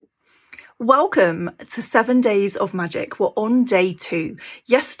Welcome to 7 Days of Magic. We're on day 2.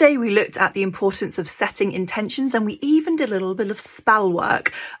 Yesterday we looked at the importance of setting intentions, and we even did a little bit of spell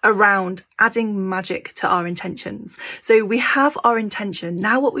work around adding magic to our intentions. So we have our intention.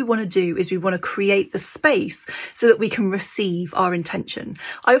 Now what we want to do is we want to create the space so that we can receive our intention.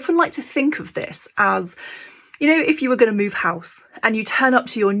 I often like to think of this as, you know, if you were going to move house and you turn up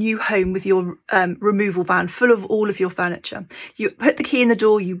to your new home with your removal van full of all of your furniture, you put the key in the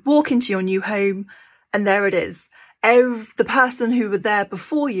door, you walk into your new home, and there it is. The person who were there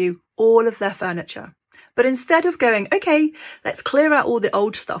before you, all of their furniture. But instead of going, okay, let's clear out all the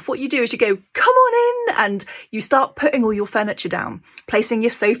old stuff, what you do is you go, come on in, and you start putting all your furniture down, placing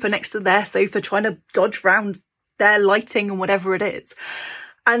your sofa next to their sofa, trying to dodge round their lighting and whatever it is.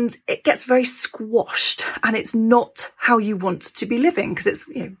 And it gets very squashed, and it's not how you want to be living because it's,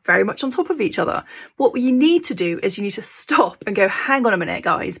 you know, very much on top of each other. What you need to do is you need to stop and go, hang on a minute,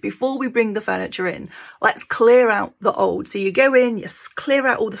 guys, before we bring the furniture in, let's clear out the old. So you go in, you clear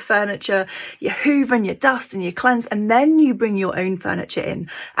out all the furniture, you hoover and you dust and you cleanse, and then you bring your own furniture in,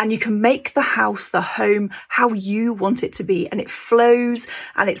 and you can make the house, the home, how you want it to be. And it flows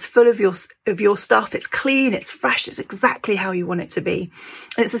and it's full of your stuff. It's clean, it's fresh, it's exactly how you want it to be.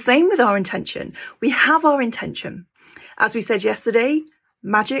 And it's the same with our intention. We have our intention. As we said yesterday,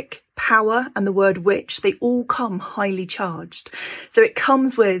 magic, power, and the word witch, they all come highly charged. So it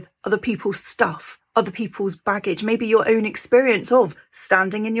comes with other people's stuff, other people's baggage, maybe your own experience of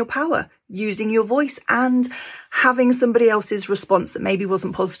standing in your power, using your voice, and having somebody else's response that maybe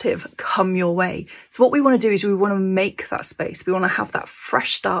wasn't positive come your way. So what we want to do is we want to make that space. We want to have that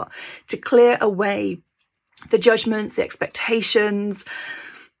fresh start to clear away the judgments, the expectations,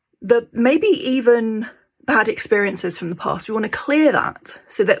 the maybe even bad experiences from the past. We want to clear that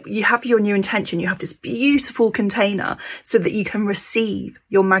so that you have your new intention. You have this beautiful container so that you can receive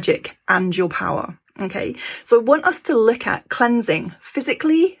your magic and your power. Okay, so I want us to look at cleansing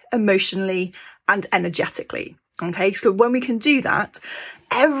physically, emotionally, and energetically. Okay, so when we can do that,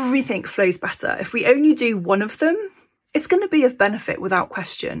 everything flows better. If we only do one of them, it's going to be of benefit without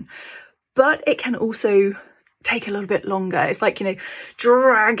question, but it can also take a little bit longer. It's like, you know,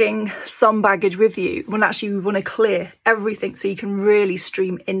 dragging some baggage with you when actually we want to clear everything so you can really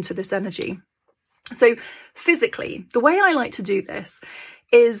stream into this energy. So physically, the way I like to do this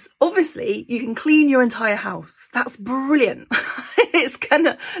is, obviously you can clean your entire house. That's brilliant. It's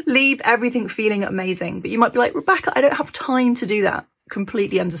gonna leave everything feeling amazing. But you might be like, Rebecca, I don't have time to do that.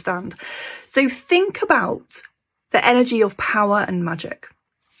 Completely understand. So think about the energy of power and magic.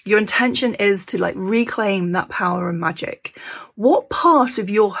 Your intention is to reclaim that power and magic. What part of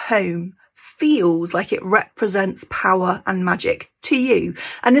your home feels like it represents power and magic to you?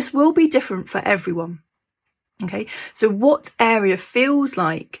 And this will be different for everyone. Okay, so what area feels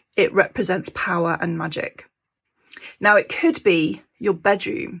like it represents power and magic? Now, it could be your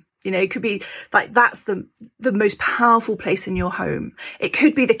bedroom. You know, it could be like that's the most powerful place in your home. It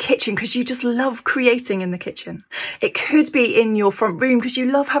could be the kitchen because you just love creating in the kitchen. It could be in your front room because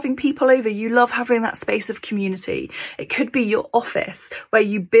you love having people over. You love having that space of community. It could be your office where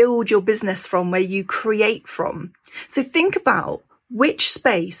you build your business from, where you create from. So think about which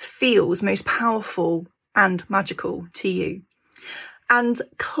space feels most powerful and magical to you, and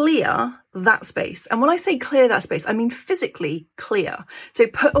clear that space. And when I say clear that space, I mean physically clear. So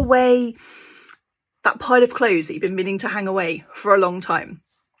put away that pile of clothes that you've been meaning to hang away for a long time.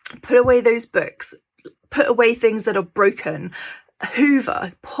 Put away those books. Put away things that are broken.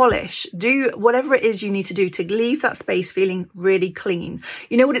 Hoover, polish, do whatever it is you need to do to leave that space feeling really clean.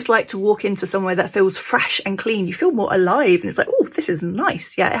 You know what it's like to walk into somewhere that feels fresh and clean. You feel more alive and it's like, oh, this is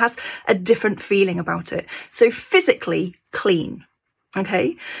nice. Yeah, it has a different feeling about it. So physically clean.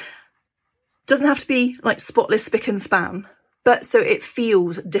 Okay, doesn't have to be like spotless, spick and span, but so it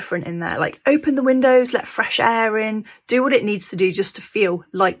feels different in there. Like open the windows, let fresh air in, do what it needs to do just to feel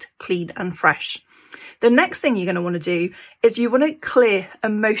light, clean and fresh. The next thing you're going to want to do is you want to clear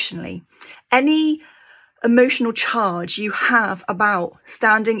emotionally any emotional charge you have about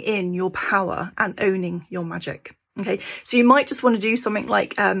standing in your power and owning your magic. Okay, so you might just want to do something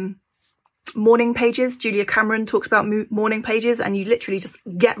like morning pages. Julia Cameron talks about morning pages, and you literally just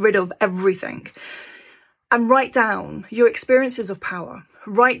get rid of everything and write down your experiences of power.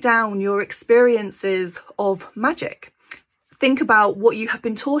 Write down your experiences of magic. Think about what you have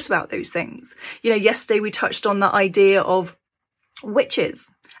been taught about those things. You know, yesterday we touched on that idea of witches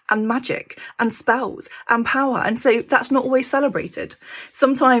and magic and spells and power. And so that's not always celebrated.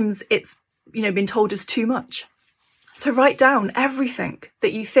 Sometimes it's, you know, been told as too much. So write down everything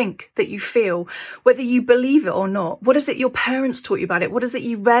that you think, that you feel, whether you believe it or not. What is it your parents taught you about it? What is it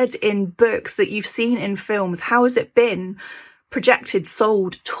you read in books, that you've seen in films? How has it been projected,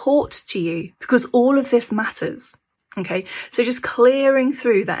 sold, taught to you? Because all of this matters. Okay, so just clearing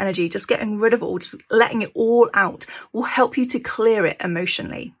through that energy, just getting rid of it all, just letting it all out will help you to clear it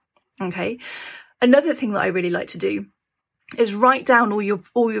emotionally. Okay, another thing that I really like to do is write down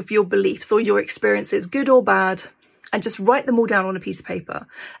all of your beliefs or your experiences, good or bad, and just write them all down on a piece of paper.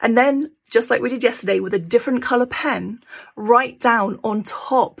 And then, just like we did yesterday, with a different colour pen, write down on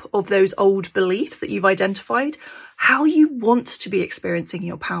top of those old beliefs that you've identified how you want to be experiencing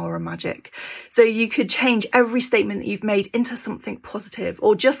your power and magic. So you could change every statement that you've made into something positive,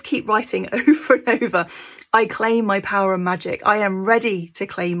 or just keep writing over and over. I claim my power and magic. I am ready to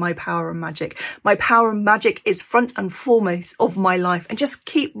claim my power and magic. My power and magic is front and foremost of my life. And just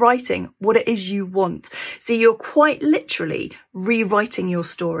keep writing what it is you want. So you're quite literally rewriting your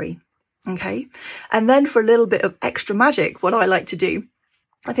story. Okay. And then for a little bit of extra magic, what I like to do,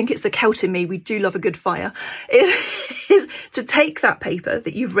 I think it's the Celt in me, we do love a good fire, is to take that paper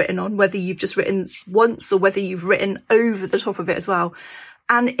that you've written on, whether you've just written once or whether you've written over the top of it as well.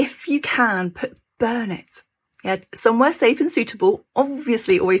 And if you can, burn it. Yeah, somewhere safe and suitable,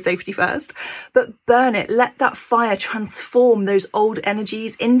 obviously always safety first, but burn it. Let that fire transform those old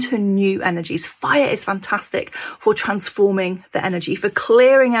energies into new energies. Fire is fantastic for transforming the energy, for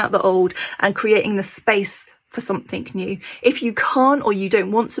clearing out the old and creating the space for something new. If you can't or you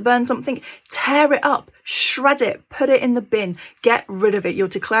don't want to burn something, tear it up, shred it, put it in the bin, get rid of it. You're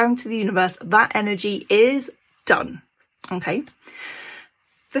declaring to the universe that energy is done. Okay.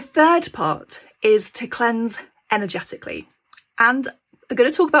 The third part is to cleanse energetically. And I'm going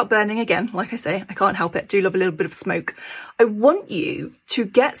to talk about burning again. Like I say, I can't help it. Do love a little bit of smoke. I want you to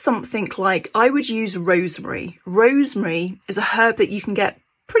get something like, I would use rosemary. Rosemary is a herb that you can get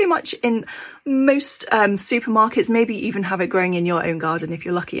pretty much in most supermarkets, maybe even have it growing in your own garden if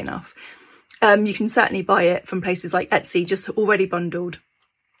you're lucky enough. You can certainly buy it from places like Etsy, just already bundled.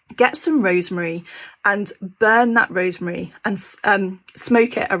 Get some rosemary and burn that rosemary and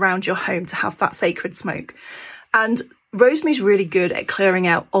smoke it around your home to have that sacred smoke. And rosemary is really good at clearing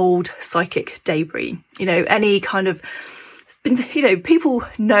out old psychic debris. You know, any kind of, you know, people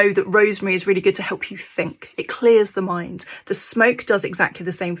know that rosemary is really good to help you think. It clears the mind. The smoke does exactly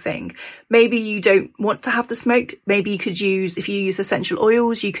the same thing. Maybe you don't want to have the smoke. Maybe you could use, if you use essential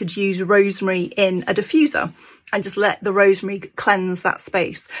oils, you could use rosemary in a diffuser and just let the rosemary cleanse that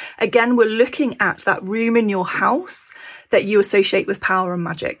space. Again, we're looking at that room in your house that you associate with power and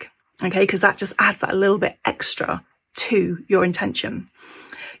magic. Okay, because that just adds that a little bit extra to your intention.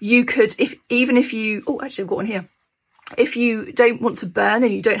 You could, even if you, oh, actually I've got one here. If you don't want to burn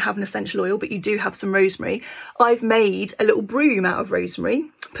and you don't have an essential oil, but you do have some rosemary, I've made a little broom out of rosemary,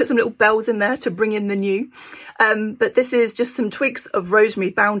 put some little bells in there to bring in the new. But this is just some twigs of rosemary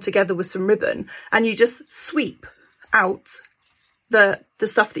bound together with some ribbon, and you just sweep out the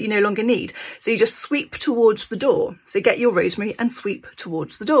stuff that you no longer need. So you just sweep towards the door. So get your rosemary and sweep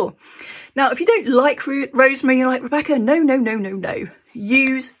towards the door. Now, if you don't like rosemary, you're like, Rebecca, no.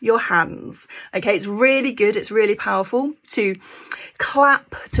 Use your hands. Okay, it's really good. It's really powerful to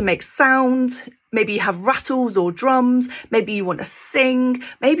clap, to make sound. Maybe you have rattles or drums. Maybe you want to sing.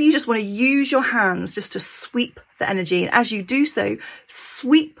 Maybe you just want to use your hands just to sweep the energy. And as you do so,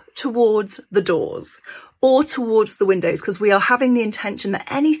 sweep towards the doors or towards the windows, because we are having the intention that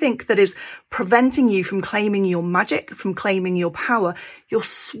anything that is preventing you from claiming your magic, from claiming your power, you're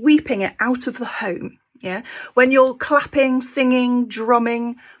sweeping it out of the home. Yeah. When you're clapping, singing,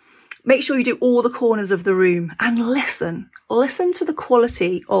 drumming, make sure you do all the corners of the room and listen to the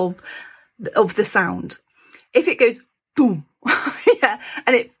quality of the sound. If it goes boom, yeah,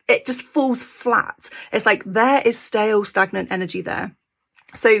 and it just falls flat, it's like there is stale, stagnant energy there.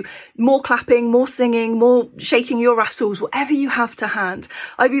 So more clapping, more singing, more shaking your rattles, whatever you have to hand.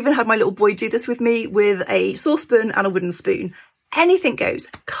 I've even had my little boy do this with me with a saucepan and a wooden spoon. Anything goes,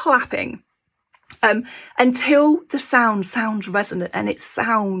 clapping. Until the sound sounds resonant and it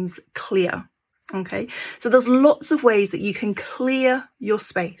sounds clear. Okay, so there's lots of ways that you can clear your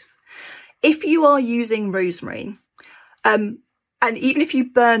space. If you are using rosemary, and even if you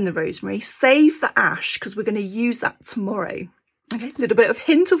burn the rosemary, save the ash, because we're going to use that tomorrow. Okay, a little bit of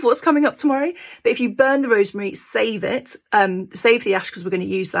hint of what's coming up tomorrow. But if you burn the rosemary, save it. Save the ash, because we're going to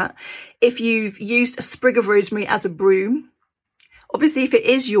use that. If you've used a sprig of rosemary as a broom, obviously if it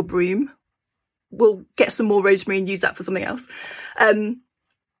is your broom, we'll get some more rosemary and use that for something else.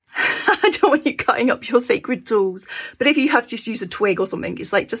 I don't want you cutting up your sacred tools. But if you have just used a twig or something,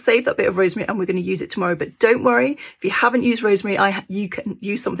 it's like, just save that bit of rosemary and we're going to use it tomorrow. But don't worry, if you haven't used rosemary, you can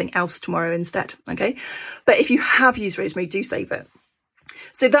use something else tomorrow instead, okay? But if you have used rosemary, do save it.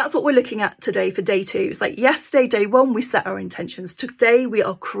 So that's what we're looking at today for day 2. It's like yesterday, day 1, we set our intentions. Today, we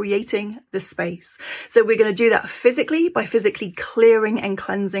are creating the space. So we're going to do that physically by physically clearing and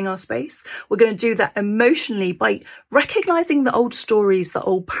cleansing our space. We're going to do that emotionally by recognizing the old stories, the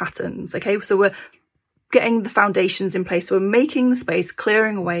old patterns. Okay, so we're getting the foundations in place. So we're making the space,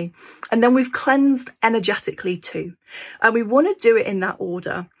 clearing away, and then we've cleansed energetically too. And we want to do it in that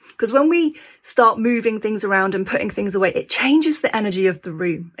order, because when we start moving things around and putting things away, it changes the energy of the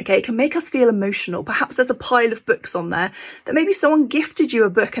room. Okay, it can make us feel emotional. Perhaps there's a pile of books on there that maybe someone gifted you a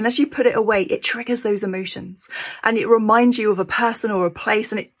book, and as you put it away, it triggers those emotions and it reminds you of a person or a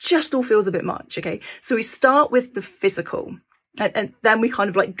place, and it just all feels a bit much. Okay, so we start with the physical. And then we kind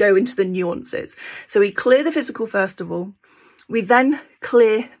of like go into the nuances. So we clear the physical first of all. We then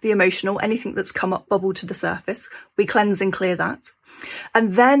clear the emotional, anything that's come up, bubbled to the surface. We cleanse and clear that.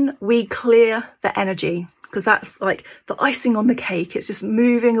 And then we clear the energy, because that's like the icing on the cake. It's just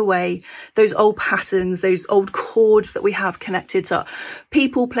moving away those old patterns, those old cords that we have connected to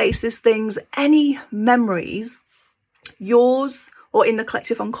people, places, things, any memories, yours or in the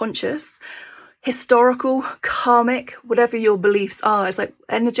collective unconscious, historical, karmic, whatever your beliefs are. It's like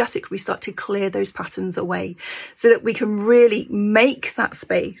energetic, we start to clear those patterns away so that we can really make that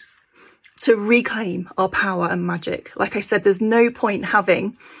space to reclaim our power and magic. Like I said, there's no point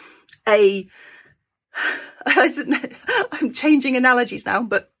having I'm changing analogies now,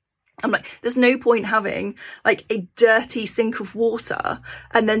 but I'm like, there's no point having like a dirty sink of water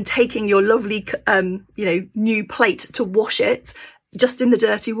and then taking your lovely, new plate to wash it just in the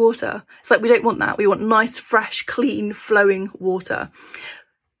dirty water. It's like, we don't want that. We want nice, fresh, clean, flowing water.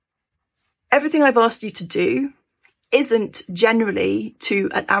 Everything I've asked you to do isn't generally to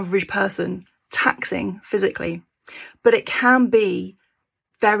an average person taxing physically, but it can be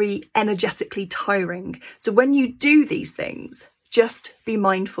very energetically tiring. So when you do these things, just be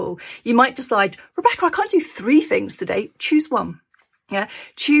mindful. You might decide, Rebecca, I can't do 3 things today. Choose one. Yeah,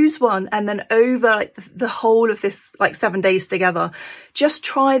 choose one, and then over like the whole of this like 7 days together, just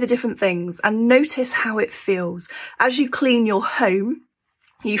try the different things and notice how it feels. As you clean your home,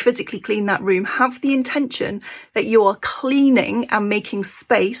 you physically clean that room, have the intention that you are cleaning and making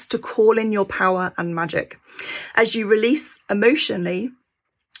space to call in your power and magic. As you release emotionally,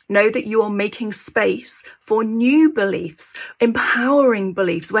 know that you are making space for new beliefs, empowering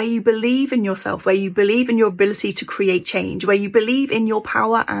beliefs, where you believe in yourself, where you believe in your ability to create change, where you believe in your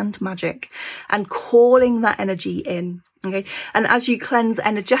power and magic, and calling that energy in. Okay. And as you cleanse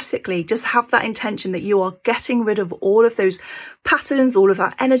energetically, just have that intention that you are getting rid of all of those patterns, all of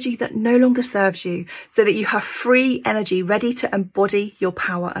that energy that no longer serves you, so that you have free energy ready to embody your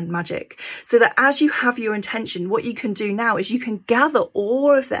power and magic. So that as you have your intention, what you can do now is you can gather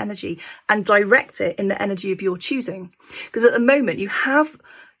all of the energy and direct it in the energy of your choosing. Because at the moment you have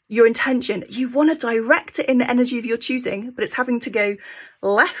your intention, you want to direct it in the energy of your choosing, but it's having to go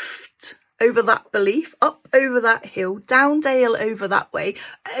left over that belief, up over that hill, down dale over that way,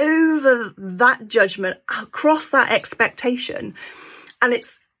 over that judgment, across that expectation. And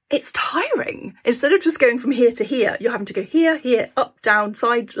it's tiring. Instead of just going from here to here, you're having to go here, here, up, down,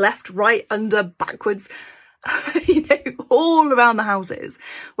 side, left, right, under, backwards, all around the houses,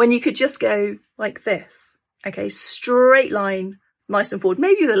 when you could just go like this. Okay, straight line, nice and forward,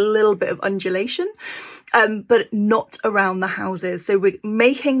 maybe with a little bit of undulation, but not around the houses. So we're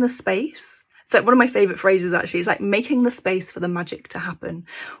making the space. It's like one of my favourite phrases actually, is like making the space for the magic to happen.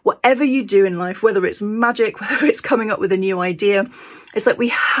 Whatever you do in life, whether it's magic, whether it's coming up with a new idea, it's like we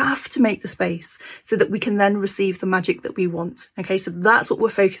have to make the space so that we can then receive the magic that we want. Okay, so that's what we're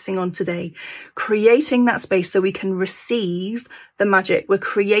focusing on today. Creating that space so we can receive the magic. We're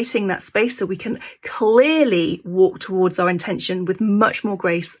creating that space so we can clearly walk towards our intention with much more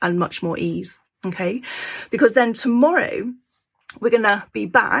grace and much more ease. Okay, because then tomorrow we're going to be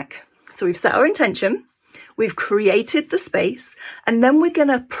back. So we've set our intention, we've created the space, and then we're going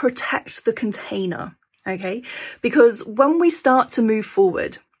to protect the container. Okay, because when we start to move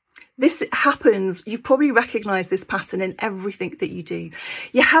forward, this happens, you probably recognize this pattern in everything that you do.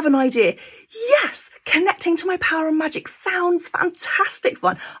 You have an idea. Yes, connecting to my power and magic sounds fantastic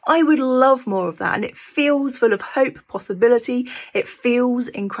fun. I would love more of that. And it feels full of hope, possibility. It feels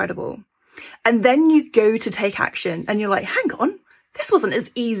incredible. And then you go to take action and you're like, hang on, this wasn't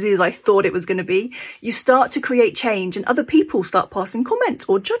as easy as I thought it was going to be. You start to create change and other people start passing comment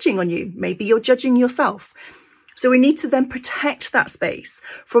or judging on you. Maybe you're judging yourself. So we need to then protect that space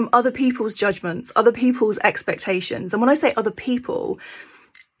from other people's judgments, other people's expectations. And when I say other people,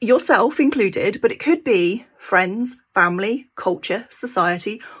 yourself included, but it could be friends, family, culture,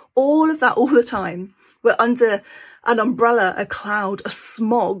 society, all of that all the time. We're under an umbrella, a cloud, a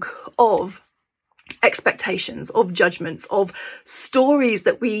smog of expectations, of judgments, of stories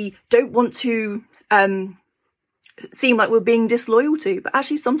that we don't want to seem like we're being disloyal to. But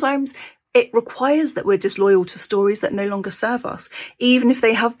actually sometimes it requires that we're disloyal to stories that no longer serve us, even if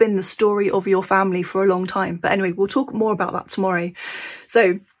they have been the story of your family for a long time. But anyway, we'll talk more about that tomorrow.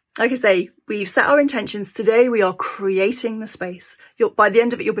 So like I say, we've set our intentions. Today we are creating the space. By the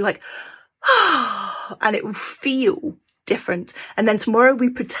end of it, you'll be like, ah, and it will feel different. And then tomorrow we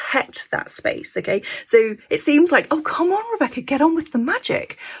protect that space. Okay, so it seems like, oh, come on, Rebecca, get on with the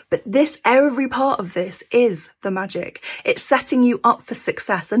magic. But every part of this is the magic. It's setting you up for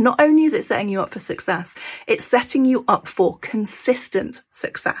success. And not only is it setting you up for success, it's setting you up for consistent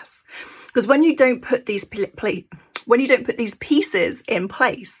success. Because when you don't put these pieces in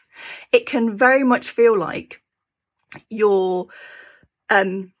place, it can very much feel like you're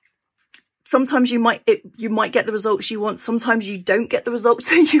sometimes you might get the results you want, sometimes you don't get the results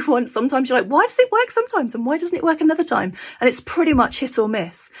you want, sometimes you're like, why does it work sometimes and why doesn't it work another time? And it's pretty much hit or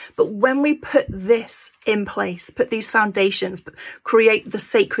miss. But when we put this in place, put these foundations, create the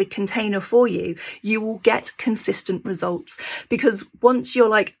sacred container for you, you will get consistent results. Because once you're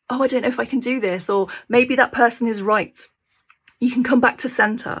like, oh, I don't know if I can do this, or maybe that person is right, you can come back to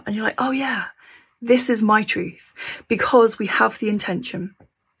center and you're like, oh yeah, this is my truth. Because we have the intention,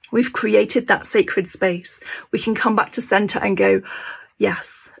 we've created that sacred space, we can come back to center and go,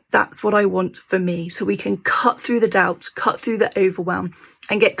 yes, that's what I want for me. So we can cut through the doubt, cut through the overwhelm,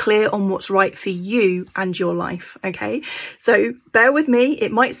 and get clear on what's right for you and your life. Okay, so bear with me.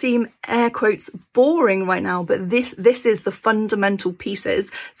 It might seem air quotes boring right now, but this is the fundamental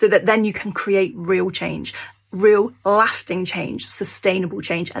pieces so that then you can create real change. Real lasting change, sustainable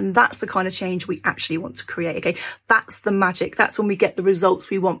change. And that's the kind of change we actually want to create. Okay, that's the magic. That's when we get the results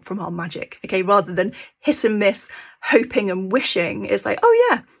we want from our magic. Okay, rather than hit and miss, hoping and wishing. It's like, oh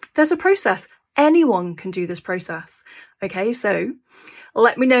yeah, there's a process. Anyone can do this process. Okay, so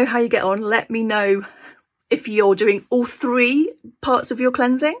let me know how you get on. Let me know if you're doing all 3 parts of your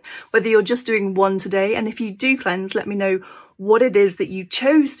cleansing, whether you're just doing one today. And if you do cleanse, let me know what it is that you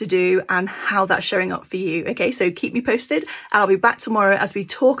chose to do and how that's showing up for you. Okay, so keep me posted. I'll be back tomorrow as we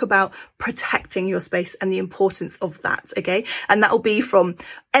talk about protecting your space and the importance of that. Okay, and that will be from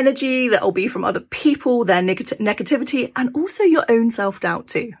energy, that will be from other people, their negativity, and also your own self-doubt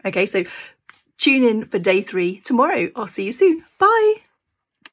too. Okay, so tune in for day 3 tomorrow. I'll see you soon. Bye.